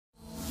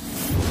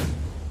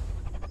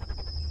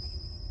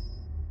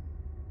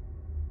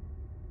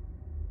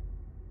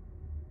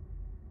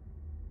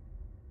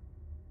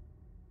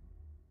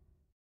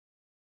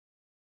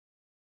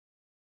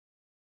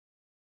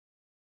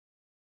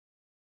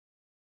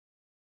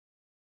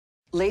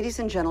Ladies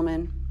and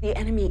gentlemen, the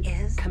enemy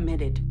is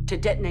committed to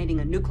detonating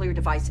a nuclear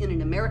device in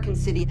an American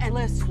city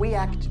unless we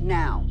act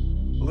now.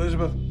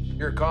 Elizabeth,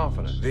 you're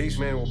confident these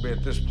men will be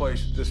at this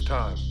place at this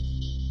time.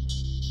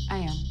 I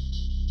am.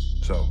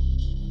 So,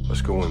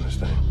 let's go in this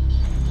thing.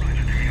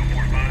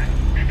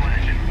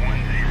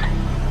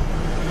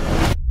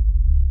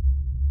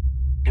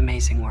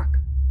 Amazing work.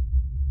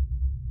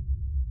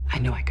 I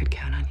knew I could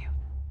count on you.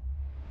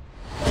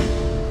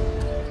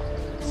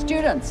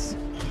 Students,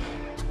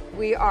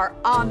 we are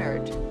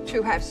honored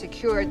to have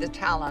secured the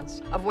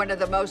talents of one of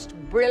the most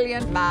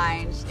brilliant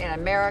minds in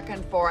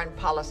American foreign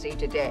policy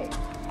today.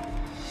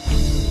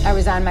 I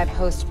resigned my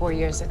post 4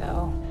 years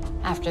ago.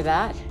 After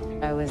that,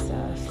 I was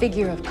a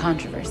figure of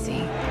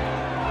controversy.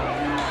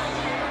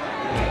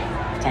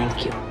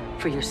 Thank you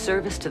for your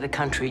service to the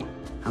country.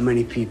 How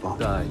many people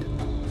died?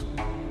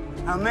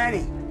 How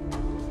many?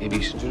 Maybe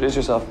you should introduce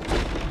yourself.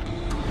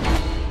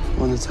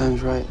 When the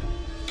time's right.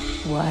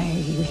 Why are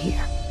you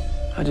here?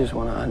 I just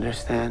want to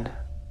understand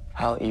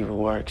how evil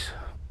works.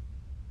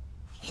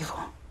 Evil.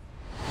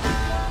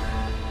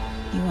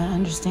 You want to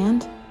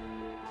understand?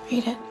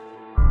 Read it.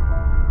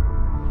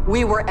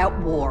 We were at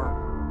war.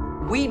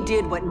 We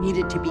did what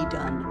needed to be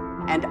done,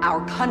 and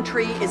our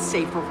country is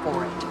safer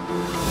for it.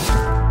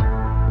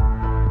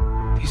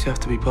 These have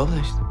to be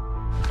published.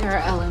 There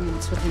are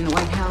elements within the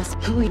White House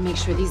who would make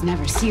sure these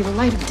never see the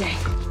light of day.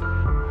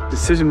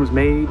 Decision was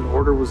made, an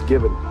order was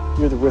given.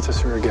 You're either with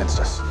us or against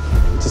us.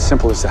 It's as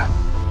simple as that.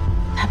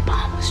 That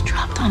bomb was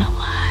dropped on a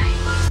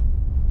lie.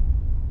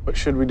 What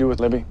should we do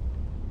with Libby?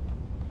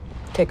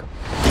 Take her.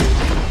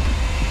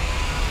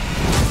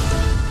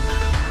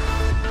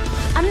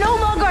 I'm no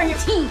longer on your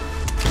team.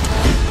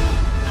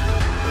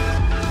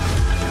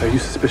 Are you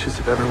suspicious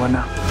of everyone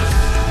now?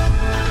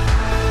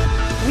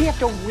 We have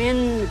to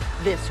win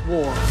this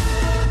war.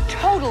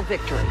 Total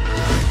victory.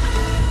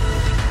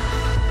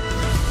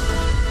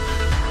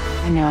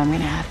 I know I'm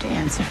gonna have to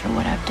answer for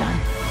what I've done.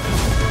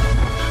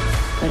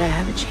 But I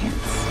have a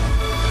chance.